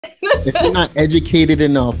If you're not educated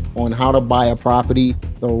enough on how to buy a property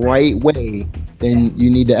the right way, then you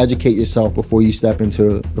need to educate yourself before you step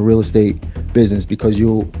into the real estate business because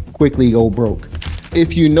you'll quickly go broke.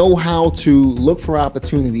 If you know how to look for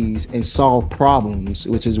opportunities and solve problems,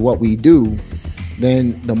 which is what we do,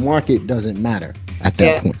 then the market doesn't matter at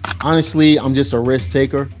that Yeah. point. Honestly, I'm just a risk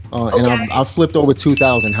taker, and Okay. I've flipped over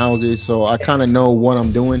 2,000 houses, so I kind of know what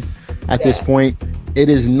I'm doing at this Yeah. point. It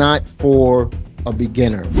is not for a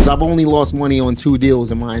beginner. I've only lost money on 2 deals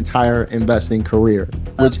in my entire investing career,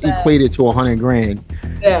 Love which that. equated to 100 grand.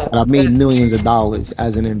 Yeah. But I've made millions of dollars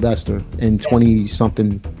as an investor in Yeah. 20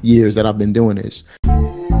 something years that I've been doing this.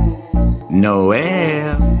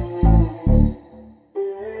 Noelle.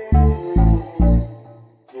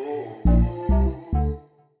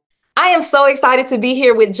 I am so excited to be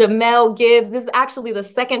here with Jamel Gibbs. This is actually the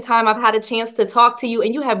second time I've had a chance to talk to you,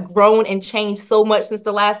 and you have grown and changed so much since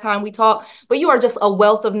the last time we talked. But you are just a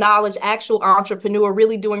wealth of knowledge, actual entrepreneur,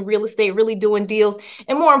 really doing real estate, really doing deals,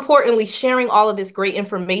 and more importantly, sharing all of this great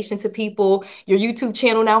information to people. Your YouTube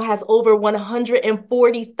channel now has over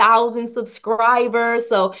 140,000 subscribers.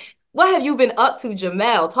 So, what have you been up to,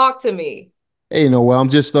 Jamel? Talk to me. Hey, well, I'm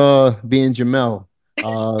just being Jamel,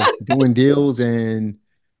 doing deals and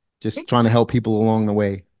just trying to help people along the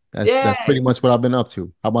way. That's Yeah. pretty much what I've been up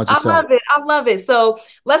to. How about I yourself? love it. I love it. So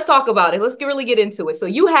let's talk about it. Really get into it. So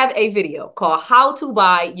you have a video called How to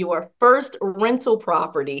Buy Your First Rental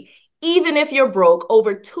Property, even if you're broke,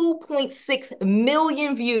 over 2.6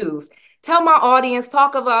 million views. Tell my audience,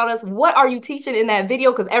 talk about us. What are you teaching in that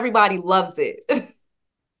video? Because everybody loves it.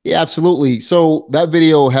 Yeah, absolutely. So that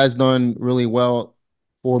video has done really well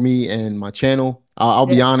for me and my channel. I'll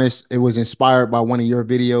Yeah, be honest, it was inspired by one of your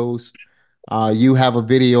videos. You have a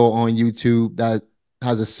video on YouTube that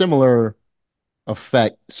has a similar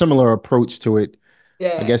effect, similar approach to it. I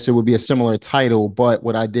yeah. guess it would be a similar title, but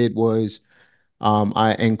what I did was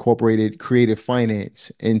I incorporated creative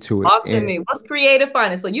finance into it. Talk to And me. What's creative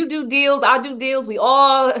finance? So you do deals, I do deals. We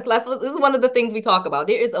all, this is one of the things we talk about.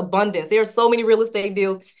 There is abundance. There are so many real estate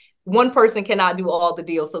deals. One person cannot do all the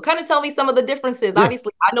deals. So kind of tell me some of the differences. yeah,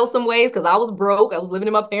 Obviously, I know some ways because I was broke. I was living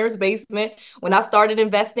in my parents' basement when I started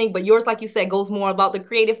investing. But yours, like you said, goes more about the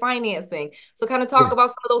creative financing. So kind of talk yeah. about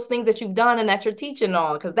some of those things that you've done and that you're teaching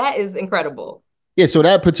on, because that is incredible. Yeah, so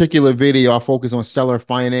that particular video, I focus on seller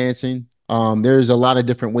financing. There's a lot of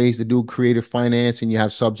different ways to do creative financing. You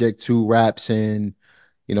have subject to wraps and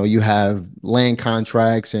you have land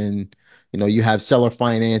contracts and you have seller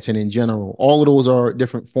financing in general. All of those are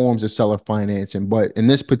different forms of seller financing. But in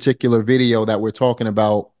this particular video that we're talking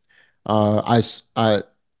about, I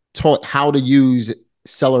taught how to use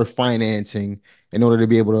seller financing in order to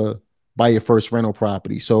be able to buy your first rental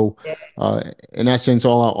property. So, Yeah, uh, in essence,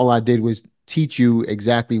 all I did was teach you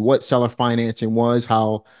exactly what seller financing was,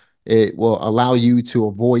 how it will allow you to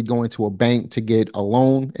avoid going to a bank to get a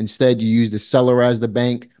loan. Instead, you use the seller as the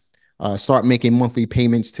bank. Start making monthly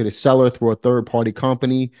payments to the seller through a third party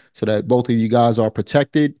company so that both of you guys are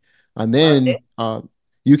protected. And love it. then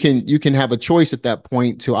you can have a choice at that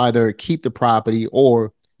point to either keep the property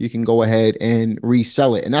or you can go ahead and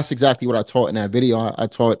resell it. And that's exactly what I taught in that video. I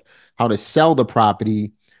taught how to sell the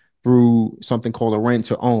property through something called a rent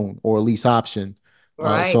to own or a lease option.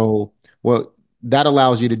 Right. So what that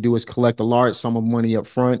allows you to do is collect a large sum of money up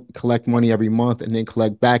front, collect money every month, and then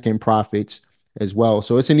collect back end profits as well.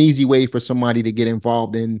 So it's an easy way for somebody to get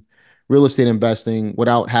involved in real estate investing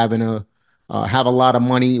without having to have a lot of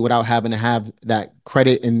money, without having to have that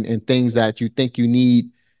credit and things that you think you need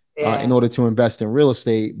in Yeah. order to invest in real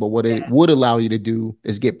estate. But what it Yeah. would allow you to do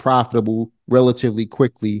is get profitable relatively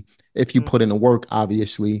quickly if you Mm, put in the work,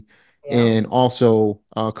 obviously, yeah. and also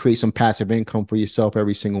create some passive income for yourself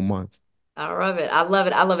every single month. I love it. I love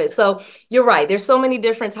it. I love it. So you're right. There's so many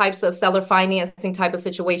different types of seller financing type of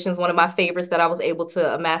situations. One of my favorites that I was able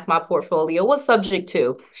to amass my portfolio was subject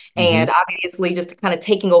to. And Hmm. obviously just kind of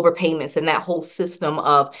taking over payments and that whole system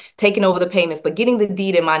of taking over the payments, but getting the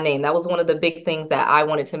deed in my name. That was one of the big things that I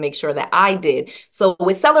wanted to make sure that I did. So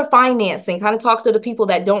with seller financing, kind of talk to the people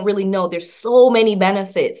that don't really know. There's so many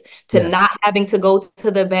benefits to Yeah. not having to go to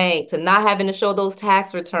the bank, to not having to show those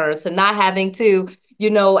tax returns, to not having to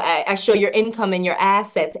show your income and your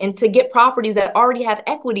assets and to get properties that already have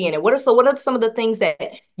equity in it. What are some of the things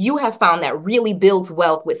that you have found that really builds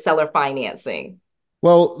wealth with seller financing?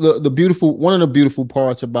 Well, the beautiful one of the beautiful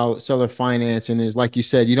parts about seller financing is, like you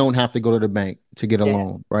said, you don't have to go to the bank to get a Yeah,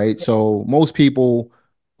 loan, right? yeah, So most people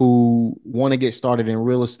who want to get started in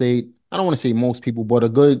real estate, I don't want to say most people, but a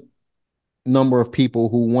good number of people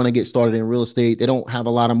who want to get started in real estate, they don't have a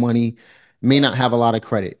lot of money, may yeah, not have a lot of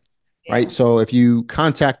credit, right? yeah, So if you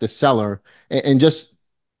contact the seller and just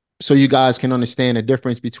so you guys can understand the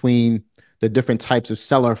difference between the different types of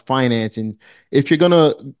seller financing. If you're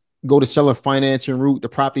gonna go to seller financing route, the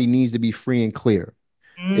property needs to be free and clear.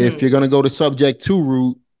 If Mm, you're going to go to subject to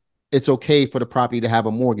route, it's okay for the property to have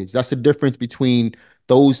a mortgage. That's the difference between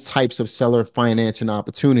those types of seller financing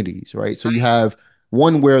opportunities, right? So you right. have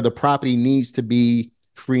one where the property needs to be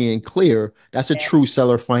free and clear. That's a Yeah, true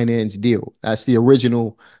seller finance deal. That's the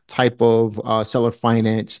original type of seller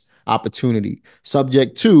finance opportunity.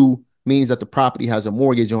 Subject to means that the property has a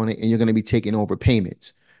mortgage on it and you're going to be taking over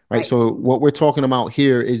payments, right? right. So what we're talking about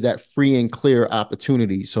here is that free and clear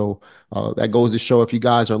opportunity. So that goes to show if you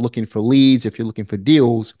guys are looking for leads, if you're looking for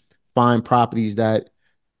deals, find properties that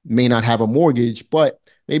may not have a mortgage, but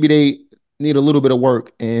maybe they need a little bit of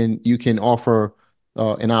work, and you can offer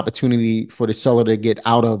an opportunity for the seller to get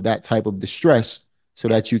out of that type of distress so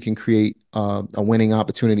Yeah. that you can create a winning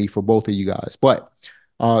opportunity for both of you guys. But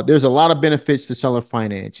there's a lot of benefits to seller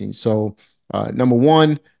financing. So number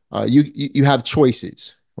one, you have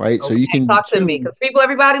choices, right? So Okay, you can talk to me choose. because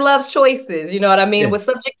everybody loves choices. You know what I mean? Yeah. With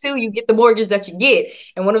subject to, you get the mortgage that you get.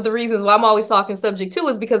 And one of the reasons why I'm always talking subject to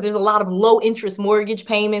is because there's a lot of low interest mortgage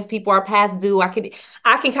payments. People are past due. I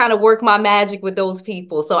can kind of work my magic with those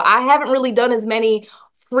people. So I haven't really done as many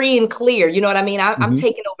free and clear. You know what I mean? I'm Mhm.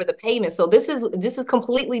 taking over the payment. So this is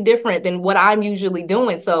completely different than what I'm usually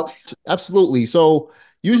doing. So Absolutely. So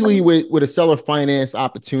usually with a seller finance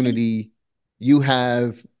opportunity, you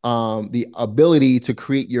have the ability to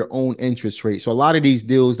create your own interest rate. So a lot of these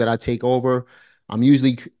deals that I take over, I'm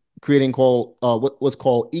usually creating what's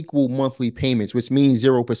called equal monthly payments, which means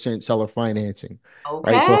 0% seller financing,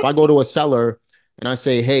 right? So okay, if I go to a seller and I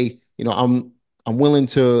say, hey, I'm willing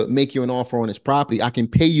to make you an offer on this property, I can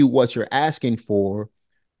pay you what you're asking for,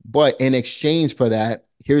 but in exchange for that,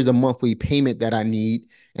 here's the monthly payment that I need,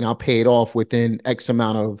 and I'll pay it off within X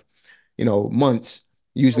amount of, months.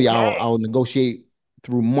 Usually okay, I'll negotiate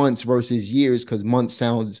through months versus years because months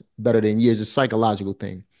sounds better than years. It's a psychological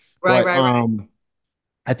thing. right, But right, right,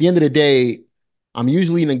 at the end of the day, I'm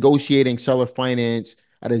usually negotiating seller finance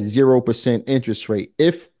at a 0% interest rate.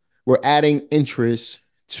 If we're adding interest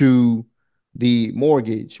to the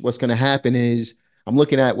mortgage, what's going to happen is I'm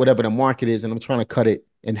looking at whatever the market is and I'm trying to cut it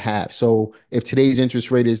in half. So if today's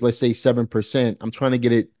interest rate is, let's say, 7%, I'm trying to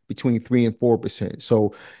get it between 3 and 4%.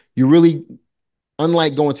 So you really,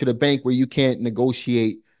 unlike going to the bank where you can't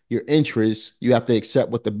negotiate your interest, you have to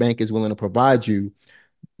accept what the bank is willing to provide you.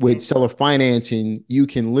 With seller financing, you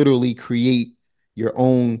can literally create your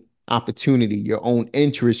own opportunity, your own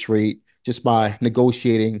interest rate just by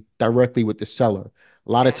negotiating directly with the seller.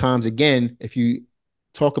 A lot of yeah, times, again, if you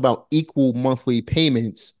talk about equal monthly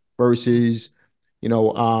payments versus, you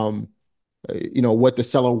know, um, what the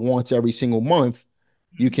seller wants every single month,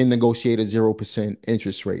 you can negotiate a 0%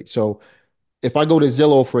 interest rate. So if I go to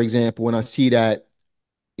Zillow, for example, and I see that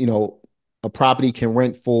you know, a property can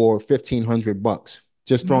rent for 1,500 bucks.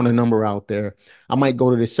 Just throwing a mhm, number out there. I might go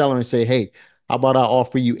to the seller and say, hey, how about I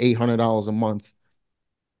offer you $800 a month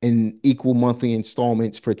in equal monthly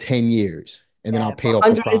installments for 10 years, and then I'll yeah, pay for off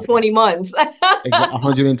the property. 120 months.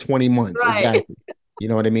 120 months, Right. exactly. You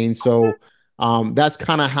know what I mean? So that's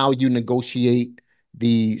kind of how you negotiate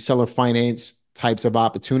the seller finance types of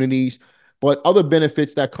opportunities. But other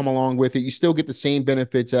benefits that come along with it, you still get the same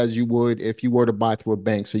benefits as you would if you were to buy through a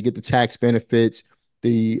bank. So you get the tax benefits,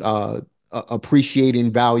 the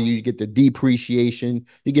appreciating value, you get the depreciation,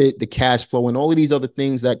 you get the cash flow, and all of these other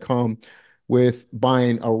things that come with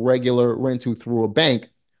buying a regular rental through a bank.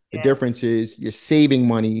 The Yeah, difference is you're saving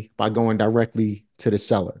money by going directly to the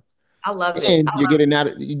seller. I love it. And you're getting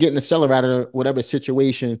the seller out of whatever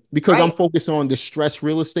situation. Because I'm Right, focused on distressed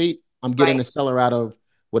real estate, I'm getting right, the seller out of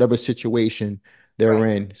whatever situation they're right.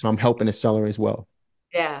 in. So I'm helping the seller as well.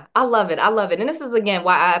 Yeah, I love it. I love it. And this is again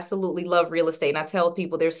why I absolutely love real estate. And I tell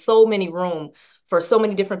people there's so many room for so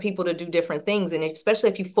many different people to do different things. And especially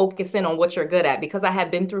if you focus in on what you're good at, because I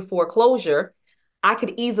have been through foreclosure, I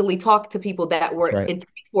could easily talk to people that That's were right. in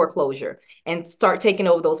foreclosure and start taking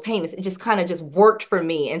over those payments. It just kind of just worked for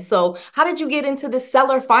me. And so how did you get into the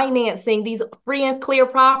seller financing, these free and clear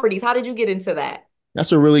properties? How did you get into that?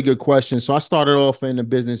 That's a really good question. So I started off in the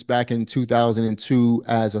business back in 2002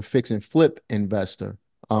 as a fix and flip investor,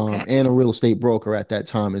 Okay. and a real estate broker at that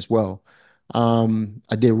time as well.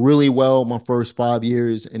 I did really well my first 5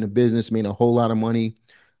 years in the business, made a whole lot of money.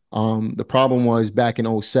 The problem was back in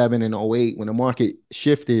 '07 and '08 when the market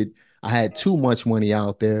shifted, I had too much money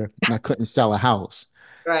out there and I couldn't sell a house.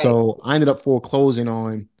 Right. So I ended up foreclosing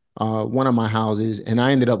on one of my houses, and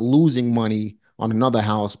I ended up losing money on another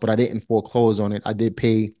house, but I didn't foreclose on it. I did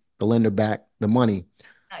pay the lender back the money.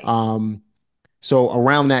 Nice. Um, so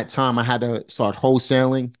around that time, I had to start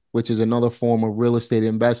wholesaling. which is another form of real estate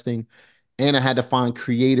investing. And I had to find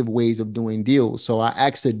creative ways of doing deals. So I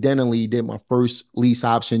accidentally did my first lease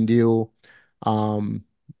option deal, um,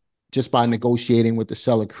 just by negotiating with the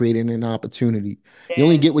seller, creating an opportunity. You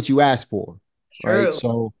only Yeah. get what you ask for, right? True.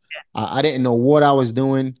 So I didn't know what I was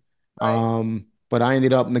doing, Right. but I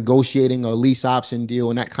ended up negotiating a lease option deal,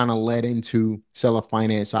 and that kind of led into seller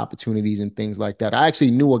finance opportunities and things like that. I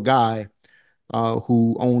actually knew a guy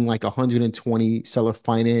who owned like 120 seller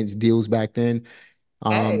finance deals back then, Okay.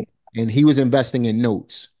 um, and he was investing in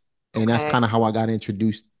notes, and that's Okay. kind of how I got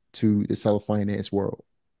introduced to the seller finance world.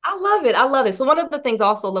 I love it. I love it. So one of the things I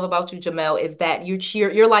also love about you, Jamel, is that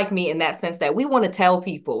you're like me in that sense that we want to tell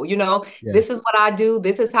people, Yeah. this is what I do,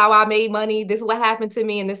 this is how I made money, this is what happened to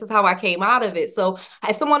me, and this is how I came out of it. So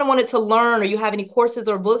if someone wanted to learn or you have any courses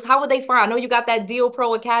or books, how would they find? I know you got that Deal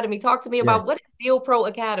Pro Academy. Talk to me Yeah. about what is Deal Pro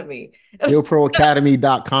Academy?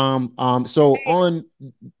 DealProAcademy.com. So on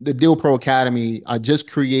the Deal Pro Academy, I just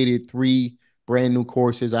created three brand new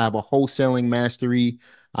courses. I have a wholesaling mastery,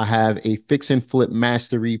 I have a fix and flip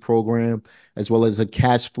mastery program, as well as a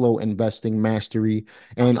cash flow investing mastery.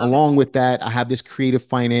 I And love it. along with that, I have this creative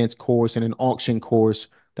finance course and an auction course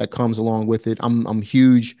that comes along with it. I'm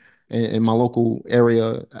huge in my local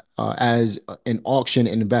area as an auction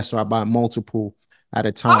investor. I buy multiple at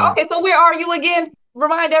a Oh, time. okay, so where are you again?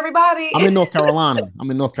 Remind everybody. I'm in North Carolina.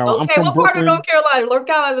 I'm in North Carolina. I'm Okay, from what part of North Brooklyn. Carolina? North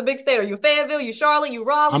Carolina is a big state. Are you Fayetteville? You Charlotte? You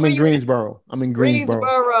Raleigh? I'm Where in you at? Greensboro. I'm in Greensboro.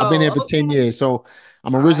 I've been here Greensboro. for Okay. 10 years. So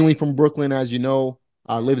I'm All right. originally from Brooklyn, as you know.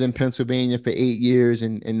 I lived in Pennsylvania for 8 years,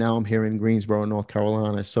 and now I'm here in Greensboro, North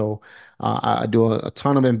Carolina. So I do a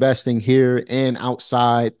ton of investing here and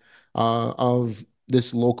outside of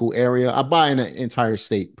this local area. I buy in the entire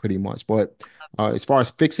state pretty much. But as far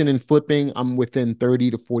as fixing and flipping, I'm within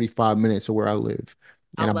 30 to 45 minutes of where I live.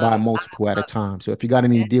 I And I love buy it. multiple at a time. So if you got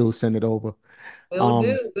any deals, send it over. Will Um,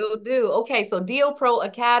 do, will do. Okay, so Deal Pro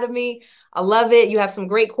Academy, I love it. You have some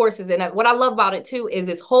great courses, and what I love about it too is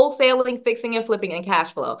it's wholesaling, fixing and flipping, and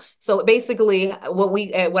cash flow. So basically,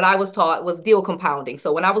 what I was taught was deal compounding.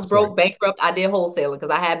 So when I was that's right. broke, bankrupt, I did wholesaling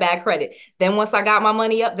because I had bad credit. Then once I got my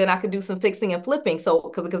money up, then I could do some fixing and flipping.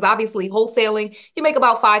 So because obviously wholesaling, you make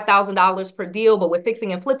about $5,000 per deal, but with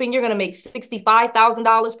fixing and flipping, you're gonna make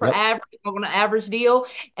 $65,000 per Yep. average on an average deal.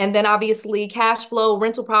 And then obviously cash flow,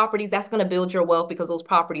 rental properties, that's going to build your wealth because those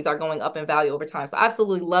properties are going up in value over time. So I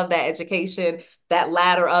absolutely love that education, that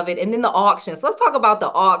ladder of it. And then the auctions. So let's talk about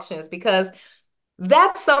the auctions because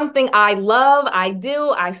that's something I love. I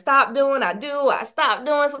do. I stop doing. I do. I stop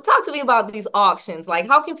doing. So talk to me about these auctions. Like,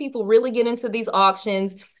 how can people really get into these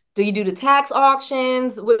auctions? Do you do the tax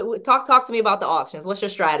auctions? Talk to me about the auctions. What's your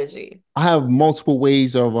strategy? I have multiple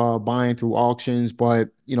ways of buying through auctions, but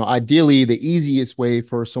ideally, the easiest way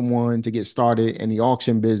for someone to get started in the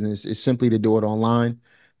auction business is simply to do it online.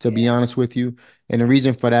 To be Yeah, honest with you, and the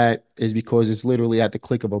reason for that is because it's literally at the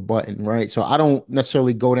click of a button, right? So I don't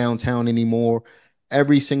necessarily go downtown anymore.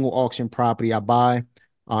 Every single auction property I buy,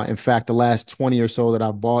 in fact, the last 20 or so that I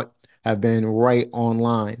bought have been right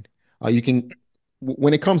online. You can,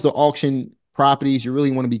 when it comes to auction properties, you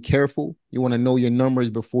really want to be careful. You want to know your numbers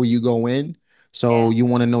before you go in. So yeah, you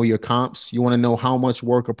want to know your comps. You want to know how much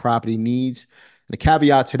work a property needs. And the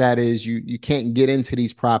caveat to that is you can't get into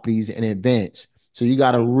these properties in advance. So you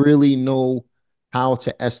got to right, really know how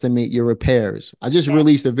to estimate your repairs. I just yeah.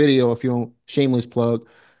 released a video, if you don't, shameless plug.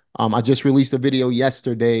 I just released a video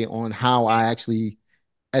yesterday on how I actually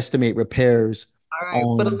estimate repairs All right,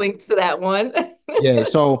 put a on. link to that one. Yeah.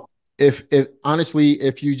 So if honestly,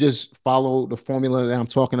 if you just follow the formula that I'm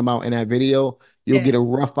talking about in that video, you'll Yeah, get a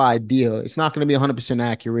rough idea. It's not going to be 100%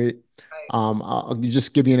 accurate. right. I'll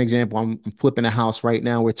just give you an example. I'm flipping a house right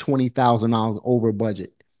now with $20,000 over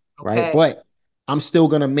budget, right? Okay. But I'm still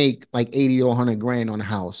going to make like 80 to 100 grand on the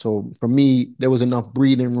house. So for me, there was enough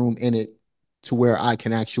breathing room in it to where I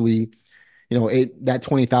can actually, that Right,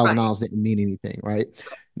 $20,000 didn't mean anything, right?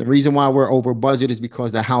 The reason why we're over budget is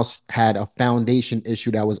because the house had a foundation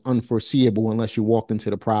issue that was unforeseeable unless you walked into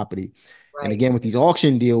the property. And right. again, with these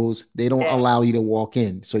auction deals, they don't Yeah, allow you to walk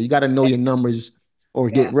in. So you got to know your numbers or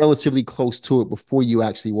get yeah, relatively close to it before you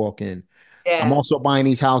actually walk in. I'm yeah. also buying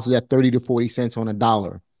these houses at 30 to 40 cents on a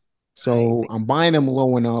dollar. Right. So I'm buying them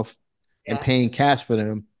low enough and Yeah, paying cash for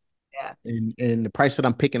them, yeah, and the price that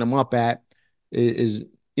I'm picking them up at is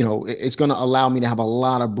it's going to allow me to have a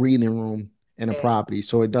lot of breathing room in a yeah. property.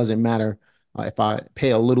 So it doesn't matter if I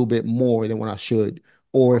pay a little bit more than what I should,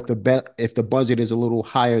 or if Okay, the budget is a little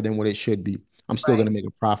higher than what it should be. I'm still going right. to make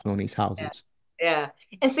a profit on these Yeah. houses. Yeah.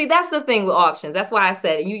 And see, that's the thing with auctions. That's why I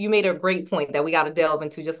said you made a great point that we got to delve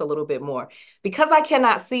into just a little bit more. Because I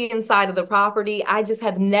cannot see inside of the property, I just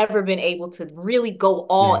have never been able to really go Yeah.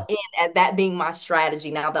 all in at that being my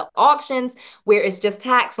strategy. Now, the auctions where it's just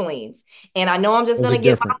tax liens, and I know I'm just Those gonna are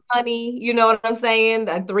get different. my money, you know what I'm saying?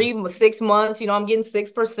 6 months, I'm getting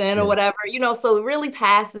 6% or Yeah. whatever, so really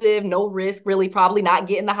passive, no risk, really probably not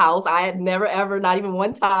getting the house. I have never ever, not even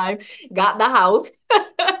one time, got the house.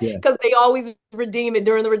 Yeah. Because they always redeem it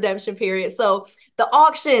during the redemption period. So the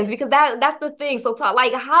auctions, because that's the thing. So talk,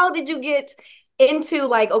 like, how did you get into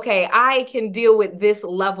like, okay, I can deal with this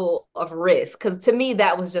level of risk? Because to me,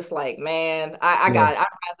 that was just like, man, I Yeah. got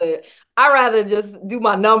it. I rather just do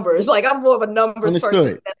my numbers. Like I'm more of a numbers person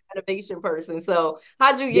Understood. than an innovation person. So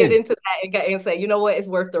how'd you get Yeah. into that and say, you know what, it's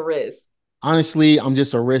worth the risk? Honestly, I'm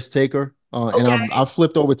just a risk taker. And Okay. I've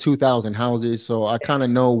flipped over 2,000 houses, so I kind of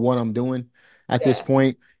know what I'm doing at this Yeah.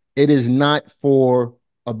 point. It is not for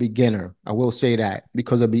a beginner. I will say that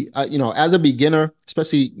because as a beginner,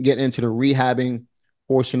 especially getting into the rehabbing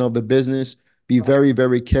portion of the business, be Right. very,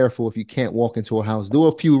 very careful if you can't walk into a house. Do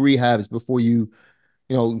a few rehabs before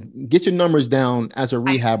get your numbers down as a I,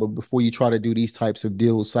 rehabber before you try to do these types of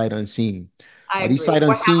deals sight unseen. I These agree. sight Or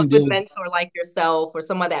have unseen a good deals mentor like yourself or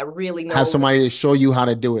someone that really have knows. somebody to show you how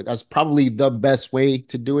to do it. That's probably the best way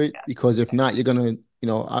to do it because if not, you're gonna,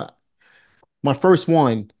 my first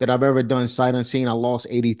one that I've ever done sight unseen, I lost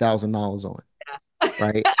 $80,000 on,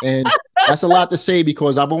 right? And that's a lot to say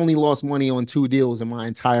because I've only lost money on two deals in my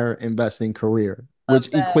entire investing career, Love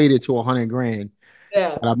which that. equated to 100 grand.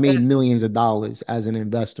 Yeah. But I've Yeah. made millions of dollars as an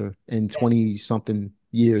investor in Yeah. 20 something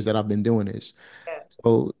years that I've been doing this. Yeah.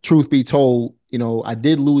 So truth be told, I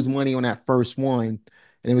did lose money on that first one,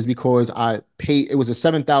 and it was because I paid. It was a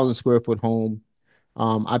 7,000 square foot home.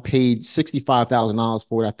 I paid $65,000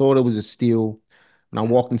 for it. I thought it was a steal. When I Yeah.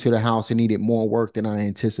 walked into the house, it needed more work than I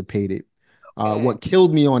anticipated. Okay. What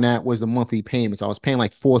killed me on that was the monthly payments. I was paying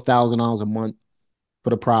like $4,000 a month for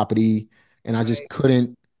the property, and I just Right.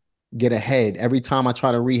 couldn't get ahead. Every time I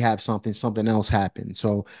try to rehab something, something else happened.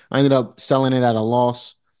 So I ended up selling it at a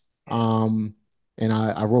loss. Yeah. Um, and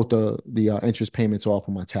I wrote the interest payments off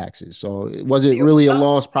of my taxes. So was it There really a we go.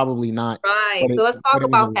 loss? Probably not, Right. but So it let's talk but it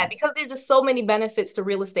was a about that loss. because there's just so many benefits to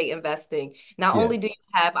real estate investing. Not Yeah. only do you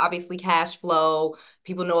have obviously cash flow,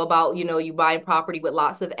 people know about, you buying property with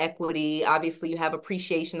lots of equity. Obviously, you have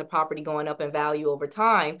appreciation, the property going up in value over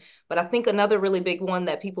time. But I think another really big one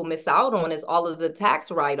that people miss out on is all of the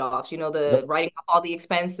tax write-offs, the Yep. writing off all the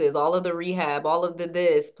expenses, all of the rehab, all of the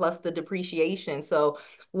this, plus the depreciation. So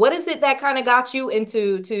what is it that kind of got you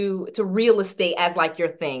into to real estate as like your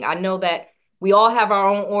thing? I know that we all have our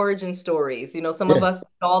own origin stories. Some of Yeah. us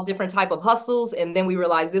all different type of hustles, and then we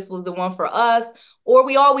realize this was the one for us. Or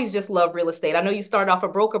we always just love real estate. I know you started off a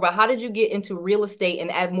broker, but how did you get into real estate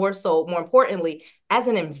and add more importantly, as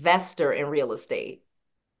an investor in real estate?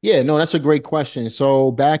 Yeah, no, that's a great question.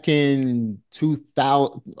 So back in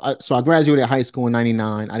 2000, so I graduated high school in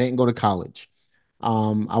 99. I didn't go to college.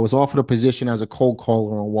 I was offered a position as a cold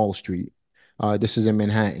caller on Wall Street. This is in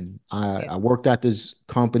Manhattan. I, Yeah. I worked at this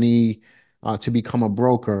company to become a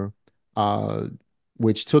broker, uh,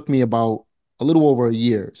 which took me about a little over a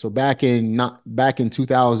year. So back in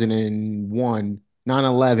 2001,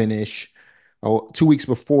 9/11-ish, or 2 weeks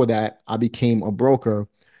before that, I became a broker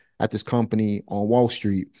at this company on Wall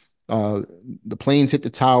Street. Uh, the planes hit the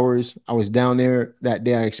towers. I was down there that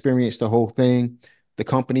day. I experienced the whole thing. The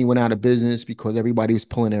company went out of business because everybody was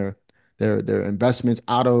pulling their investments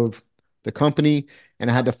out of the company, and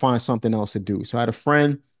I had to find something else to do. So I had a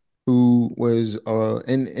friend who was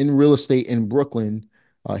in real estate in Brooklyn.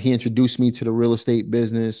 He introduced me to the real estate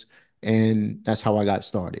business, and that's how I got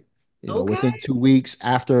started. Okay. Within 2 weeks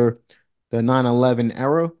after the 9/11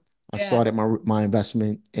 era, I Yeah. started my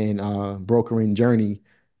investment in brokering journey,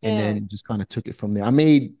 and Yeah. then just kind of took it from there. I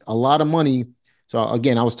made a lot of money. So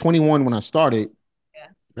again, I was 21 when I started. Yeah.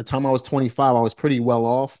 The time I was 25, I was pretty well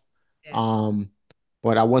off. Yeah. Um,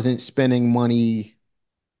 but I wasn't spending money.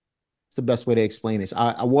 It's the best way to explain this.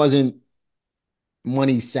 I wasn't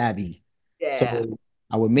money savvy. Yeah. So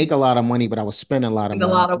I would You make a lot of money, but I was spending a lot of spend a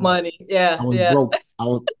money. lot of money. I Yeah. was Yeah. broke.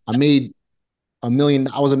 I made a million.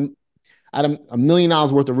 I had a $1 million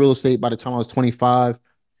worth of real estate by the time I was 25.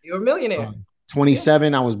 You're a Uh, millionaire. Yeah.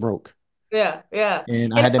 27, I was broke. Yeah, yeah.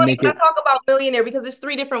 And I And had it's to funny make when I it talk about millionaire because there's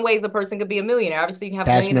three different ways a person could be a millionaire. Obviously, you can have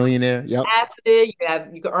a cash million millionaire. Yep.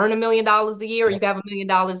 passive, you can earn $1 million a year, or you Yep. can have $1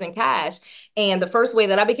 million in cash. And the first way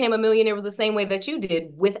that I became a millionaire was the same way that you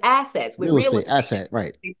did with assets, with Real real estate estate. asset.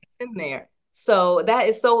 Right. It's in there. So that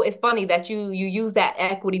is so it's funny that you use that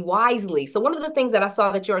equity wisely. So one of the things that I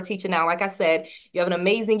saw that you're teaching now, like I said, you have an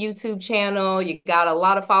amazing YouTube channel, you got a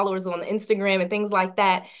lot of followers on Instagram and things like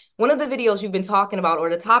that. One of the videos you've been talking about, or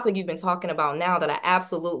the topic you've been talking about now that I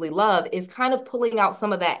absolutely love, is kind of pulling out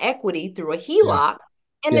some of that equity through a Yeah. HELOC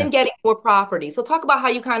and Yeah. then getting more property. So talk about how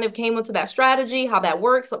you kind of came into that strategy, how that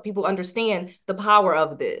works, so people understand the power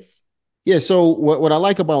of this. Yeah. So what I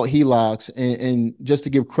like about HELOCs, and just to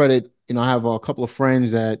give credit, I have a couple of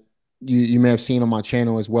friends that you may have seen on my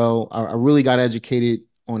channel as well. I really got educated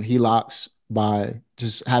on HELOCs by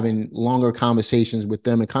just having longer conversations with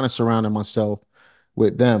them and kind of surrounding myself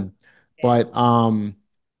with them. Yeah. But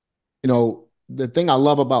the thing I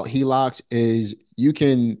love about HELOCs is you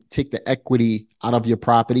can take the equity out of your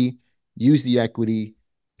property, use the equity,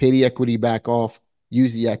 pay the equity back off,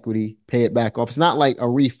 use the equity, pay it back off. It's not like a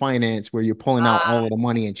refinance where you're pulling out all of the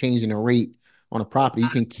money and changing the rate on a property. You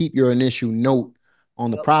can keep your initial note on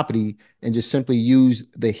the Yep. property and just simply use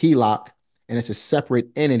the HELOC, and it's a separate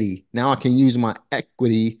entity. Now I can use my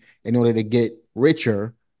equity in order to get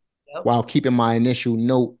richer Yep. while keeping my initial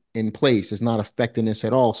note in place. It's not affecting this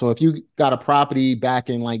at all. So if you got a property back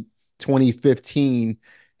in like 2015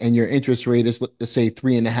 and your interest rate is, let's say,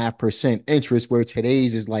 3.5% interest, where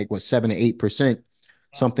today's is like what, 7 to 8%,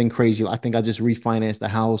 Yeah. something crazy. I think I just refinanced the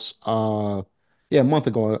house yeah, a month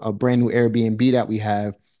ago, a brand new Airbnb that we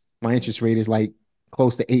have. My interest rate is like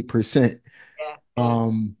close to 8%. Yeah. Eight.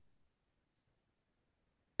 Um,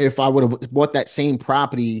 if I would have bought that same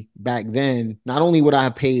property back then, not only would I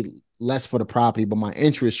have paid less for the property, but my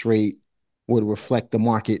interest rate would reflect the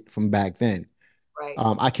market from back then. Right.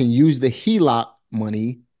 I can use the HELOC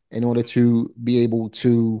money in order to be able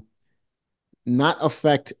to not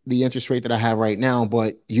affect the interest rate that I have right now,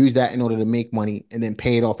 but use that in order to make money and then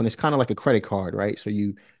pay it off. And it's kind of like a credit card, right? So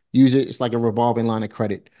you use it, it's like a revolving line of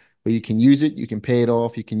credit where you can use it, you can pay it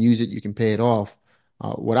off, you can use it, you can pay it off.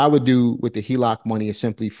 What I would do with the HELOC money is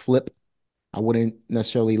simply flip. I wouldn't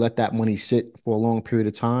necessarily let that money sit for a long period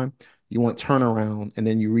of time. You want turnaround, and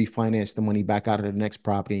then you refinance the money back out of the next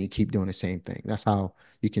property and you keep doing the same thing. That's how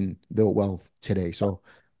you can build wealth today. So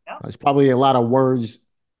Yep. it's probably a lot of words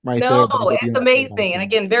right there, No, but I hope you it's understand what I'm amazing. And saying.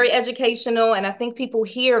 again, very educational. And I think people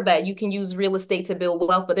hear that you can use real estate to build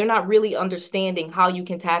wealth, but they're not really understanding how you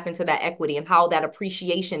can tap into that equity and how that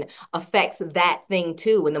appreciation affects that thing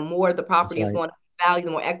too. And the more the That's property is right. going to value,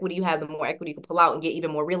 the more equity you have, the more equity you can pull out and get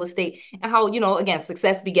even more real estate. And how, again,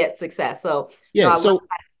 success begets success. So, no, Yeah. I love So,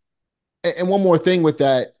 and one more thing with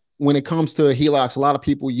that, when it comes to HELOCs, a lot of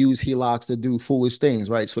people use HELOCs to do foolish things,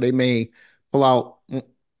 right? So they may pull out,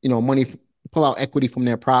 money, pull out equity from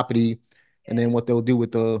their property, and then it. what they'll do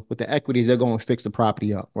with the equity is they're going to fix the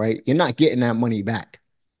property up, right? You're not getting that money back,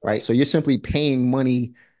 right? Right. So you're simply paying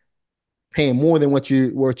money, paying more than what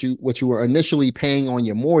you were initially paying on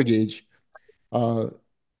your mortgage, uh,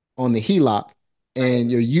 on the HELOC, Right.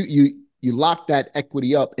 and you lock that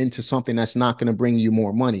equity up into something that's not going to bring you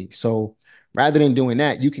more money. So rather than doing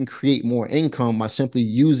that, you can create more income by simply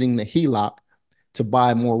using the HELOC to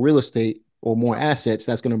buy more real estate or more Yeah. assets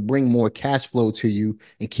that's going to bring more cash flow to you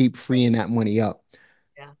and keep freeing that money up.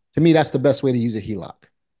 Yeah. To me, that's the best way to use a HELOC.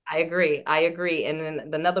 I agree. I agree. And then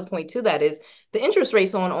another point to that is the interest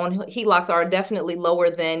rates on HELOCs are definitely lower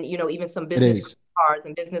than, even some It business is. cards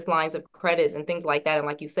and business lines of credits and things like that. And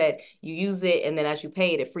like you said, you use it and then as you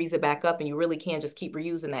pay it, it frees it back up and you really can just keep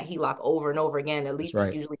reusing that HELOC over and over again, at That's least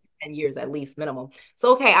right. usually 10 years at least minimum.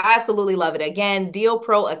 So okay, I absolutely love it. Again, Deal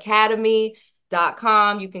Pro Academy.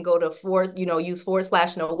 .com. You can go to use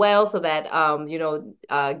 / Noelle so that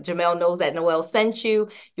Jamel knows that Noelle sent you.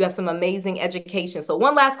 You have some amazing education. So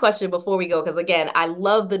one last question before we go, because again, I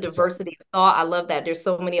love the What's up? diversity of thought. I love that there's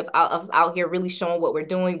so many of us out here really showing what we're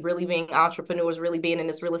doing, really being entrepreneurs, really being in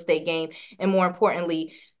this real estate game, and more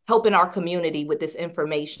importantly, helping our community with this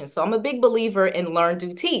information. So I'm a big believer in learn,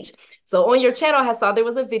 do, teach. So on your channel, I saw there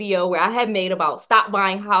was a video where I had made about stop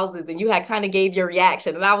buying houses and you had kind of gave your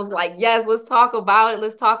reaction. And I was like, yes, let's talk about it.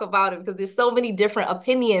 Let's talk about it because there's so many different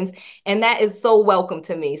opinions and that is so welcome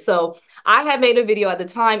to me. So I had made a video at the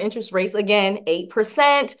time, interest rates again,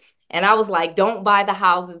 8%. And I was like, don't buy the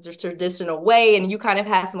houses the traditional way. And you kind of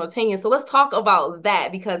had some opinions. So let's talk about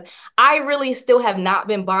that because I really still have not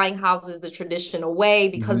been buying houses the traditional way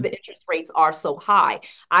because Mm-hmm. the interest rates are so high.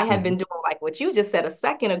 I have Mm-hmm. been doing like what you just said a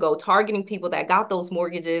second ago, targeting people that got those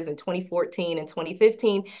mortgages in 2014 and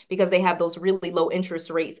 2015 because they have those really low interest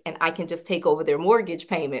rates and I can just take over their mortgage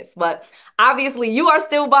payments. But obviously, you are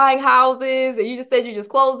still buying houses and you just said you just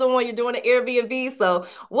closed on one, you're doing an Airbnb. So,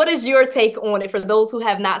 what is your take on it for those who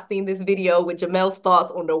have not seen this video with Jamel's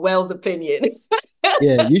thoughts on Noelle's opinion?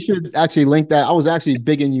 Yeah, you should actually link that. I was actually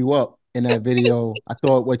bigging you up in that video. I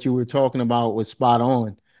thought what you were talking about was spot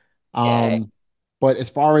on. Yeah, Um, but as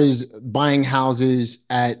far as buying houses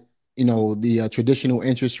at, the traditional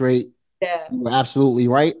interest rate, yeah, you were absolutely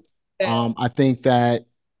right. yeah, I think that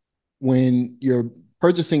when you're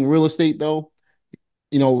purchasing real estate, though,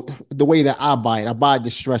 the way that I buy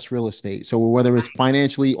distressed real estate. So whether it's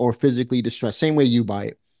financially or physically distressed, same way you buy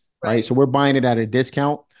it, right? right, So we're buying it at a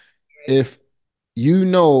discount. right. If you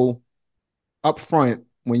know up front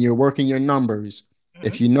when you're working your numbers,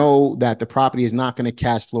 if Mhm. you know that the property is not going to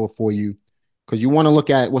cash flow for you, because you want to look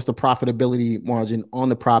at what's the profitability margin on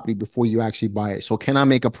the property before you actually buy it. So can I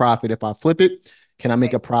make a profit if I flip it? Can I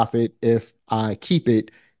make Right. a profit if I keep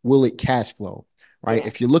it? Will it cash flow? Right. Yeah,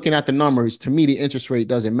 If you're looking at the numbers, to me, the interest rate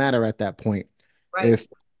doesn't matter at that point. right, If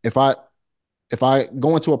if I if I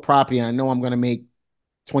go into a property and I know I'm going to make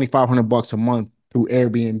 2,500 bucks a month through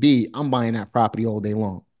Airbnb, I'm buying that property all day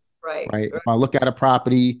long, right, right? right. If I look at a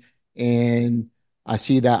property and I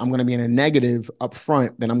see that I'm going to be in a negative up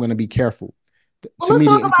front, then I'm going to be careful. Well, To let's me,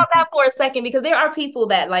 talk the about interest that rate. for a second because there are people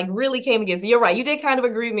that like really came against me. You're right. You did kind of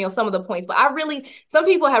agree with me on some of the points, but some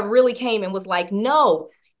people have really came and was like, no.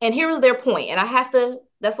 And here was their point. And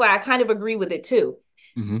that's why I kind of agree with it too.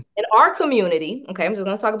 Mm-hmm, In our community, okay, I'm just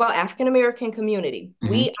going to talk about African American community. mm-hmm,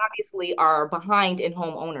 We obviously are behind in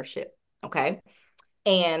home ownership. Okay.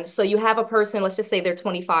 And so you have a person, let's just say they're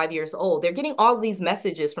 25 years old. They're getting all these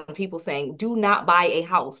messages from people saying, do not buy a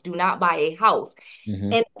house, do not buy a house.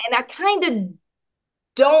 mm-hmm. And I kind of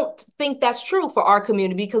don't think that's true for our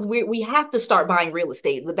community because we have to start buying real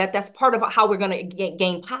estate. That's part of how we're going to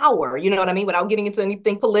gain power. You know what I mean? Without getting into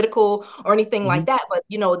anything political or anything Mm-hmm. like that. But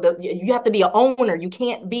you have to be an owner. You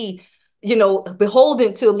can't be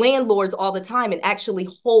beholden to landlords all the time and actually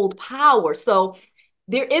hold power. So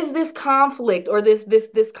there is this conflict or this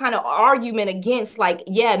kind of argument against like,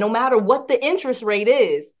 yeah, no matter what the interest rate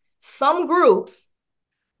is, some groups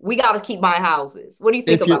we got to keep buying houses. What do you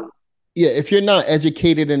think If about you, yeah, if you're not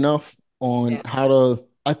educated enough on that? how to,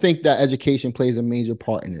 I think that education plays a major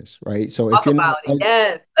part in this, right? So Talk about it.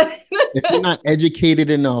 Yes. if you're not educated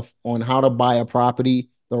enough on how to buy a property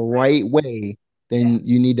the Right. right way, Yeah. then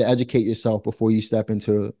you need to educate yourself before you step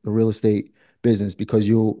into the real estate business because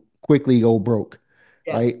you'll quickly go broke,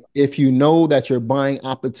 Yeah. right? If you know that you're buying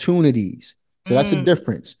opportunities, so that's the Mm,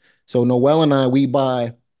 difference. So Noelle and I, we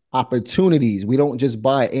buy opportunities. We don't just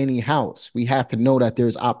buy any house. We have to know that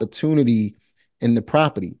there's opportunity in the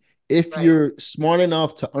property. If right. you're smart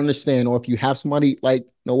enough to understand, or if you have somebody like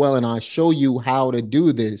Noelle and I show you how to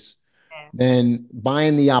do this, Yeah. then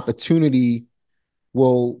buying the opportunity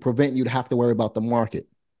will prevent you to have to worry about the market,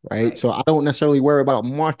 right? Right. So I don't necessarily worry about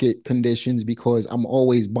market conditions because I'm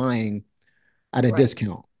always buying at a Right.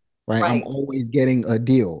 discount, right? I'm Right. always getting a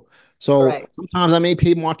deal. So Right. sometimes I may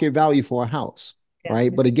pay market value for a house, Yeah.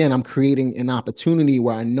 right? But again, I'm creating an opportunity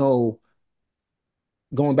where I know,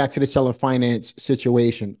 going back to the seller finance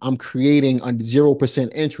situation, I'm creating a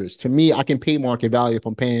 0% interest. To me, I can pay market value if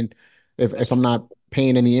I'm paying, That's if true. I'm not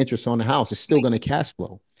paying any interest on the house, it's still Right. going to cash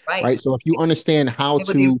flow, Right. right? So if you understand how But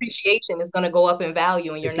the to, appreciation is going to go up in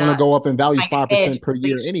value and you're it's going to not go up in value trying to hedge 5% per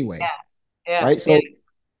year inflation. Yeah. anyway, Yeah. right? Yeah. So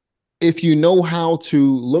if you know how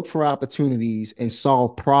to look for opportunities and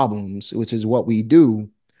solve problems, which is what we do,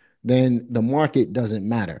 then the market doesn't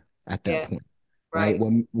matter at that Yeah. point, right?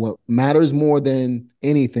 Right. What matters more than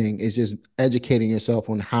anything is just educating yourself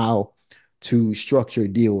on how to structure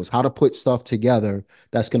deals, how to put stuff together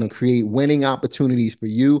that's going to create winning opportunities for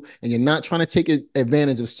you. And you're not trying to take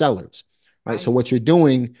advantage of sellers, right? So Right. what you're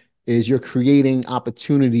doing is you're creating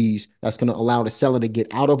opportunities that's going to allow the seller to get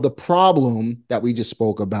out of the problem that we just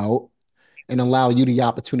spoke about and allow you the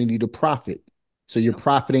opportunity to profit. So you're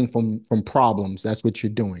profiting from problems. That's what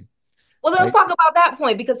you're doing, Well, let's right? talk about that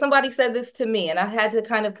point because somebody said this to me and I had to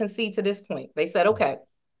kind of concede to this point. They said, okay,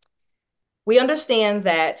 we understand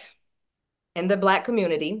that in the Black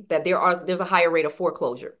community that there's a higher rate of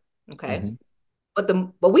foreclosure. Okay.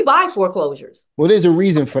 Mm-hmm. But we buy foreclosures. Well, there's a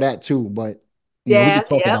reason for that too, but we Yeah, could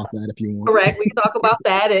talk yeah. about that if you want. Correct. We can talk about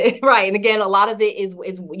that. Right. And again, a lot of it is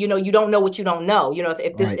you don't know what you don't know.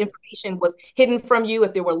 If this Right. information was hidden from you,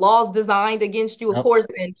 if there were laws designed against you, of Yep. course,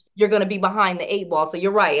 then you're going to be behind the eight ball. So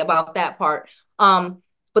you're right about that part.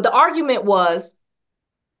 But the argument was,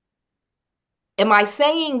 am I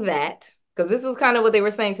saying that? Because this is kind of what they were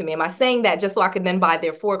saying to me. Am I saying that just so I could then buy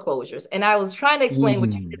their foreclosures? And I was trying to explain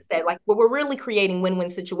what you Mm, just said. Like, well, we're really creating win-win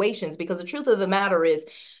situations because the truth of the matter is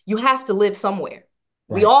you have to live somewhere.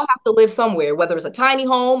 We right. all have to live somewhere, whether it's a tiny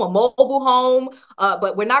home, a mobile home,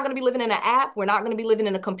 but we're not going to be living in an app. We're not going to be living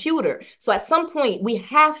in a computer. So at some point, we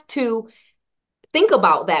have to think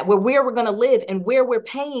about that, where we're going to live and where we're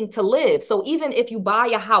paying to live. So even if you buy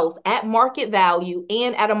a house at market value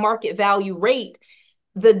and at a market value rate,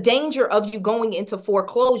 the danger of you going into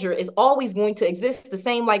foreclosure is always going to exist. The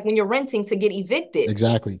same like when you're renting to get evicted.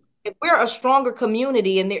 Exactly. If we're a stronger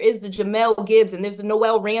community and there is the Jamel Gibbs and there's the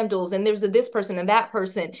Noelle Randalls and there's the this person and that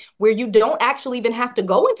person where you don't actually even have to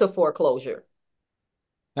go into foreclosure.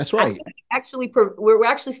 That's I right. think we're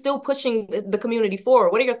actually still pushing the community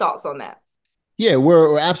forward. What are your thoughts on that? Yeah,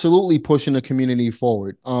 we're absolutely pushing the community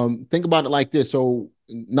forward. Think about it like this. So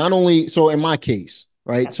not only so in my case,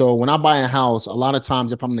 right? So when I buy a house, a lot of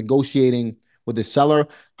times if I'm negotiating with the seller,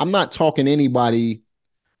 I'm not talking to anybody.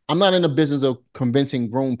 I'm not in the business of convincing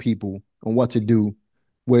grown people on what to do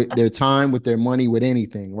with their time, with their money, with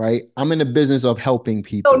anything, right? I'm in the business of helping Oh,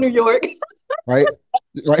 people, New York. right?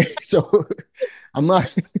 Right. So I'm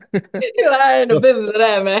not You're not in the business of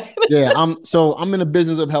that, man. Yeah, I'm in the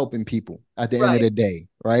business of helping people at the end of Right. the day,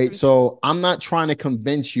 right? So I'm not trying to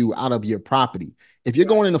convince you out of your property. If you're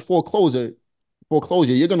Right. going into foreclosure,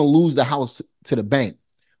 you're going to lose the house to the bank,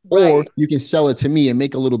 or Right. you can sell it to me and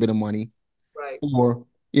make a little bit of money, Right. or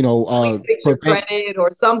At least fix your prevent. credit or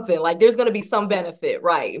something. Like there's going to be some benefit,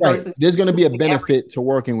 right? Right. Versus There's going to be a losing everything. benefit to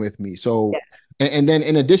working with me. Yeah. So, and then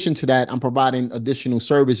in addition to that, I'm providing additional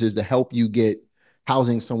services to help you get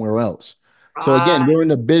housing somewhere else. So again, Right. we're in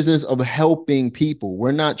the business of helping people.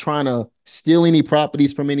 We're not trying to steal any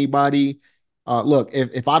properties from anybody. Look,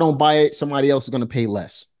 if I don't buy it, somebody else is going to pay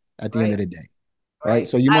less at the end Right. of the day. Right. Right.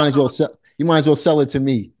 So you might as well sell it to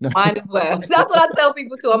me. Mine as well. That's what I tell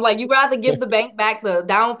people too. I'm like, you rather give the bank back the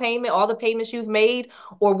down payment, all the payments you've made,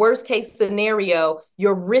 or worst case scenario,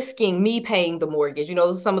 you're risking me paying the mortgage.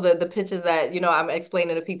 Those are some of the pitches that, I'm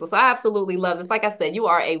explaining to people. So I absolutely love this. Like I said, you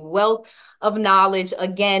are a wealth of knowledge.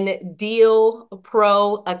 Again, Deal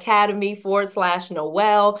Pro Academy /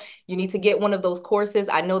 Noelle. You need to get one of those courses.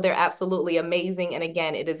 I know they're absolutely amazing. And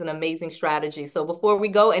again, it is an amazing strategy. So before we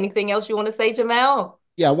go, anything else you want to say, Jamel?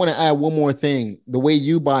 Yeah, I want to add one more thing. The way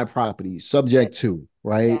you buy properties, subject to, Yeah.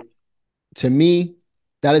 right? To me,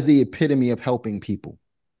 that is the epitome of helping people,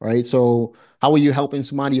 right? So, how are you helping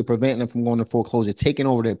somebody? You're preventing them from going to foreclosure, taking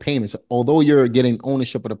over their payments. Although you're getting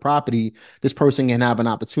ownership of the property, this person can have an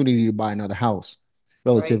opportunity to buy another house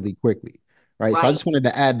Right. relatively quickly, right? So, I Right. just wanted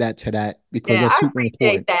to add that to that because Yeah, that's I super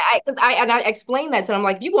appreciate important. that. I explained that to them.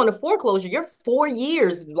 Like, you go into foreclosure, you're 4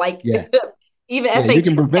 years, like Yeah, even yeah, you FHA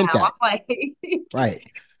can prevent now. that, I'm like right?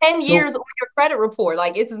 10 So, years on your credit report.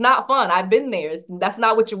 Like, it's not fun. I've been there. That's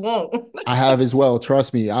not what you want. I have as well.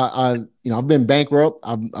 Trust me. I've been bankrupt.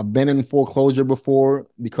 I've been in foreclosure before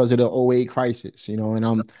because of the '08 crisis, and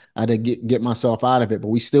I had to get myself out of it. But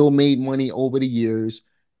we still made money over the years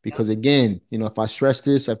Yep, because again, if I stress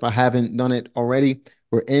this, if I haven't done it already,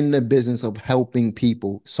 we're in the business of helping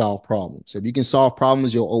people solve problems. If you can solve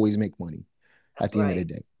problems, you'll always make money at that's the end of the right.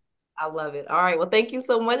 day. I love it. All right. Well, thank you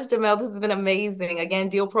so much, Jamel. This has been amazing. Again,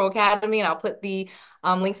 Deal Pro Academy, and I'll put the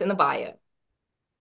links in the bio.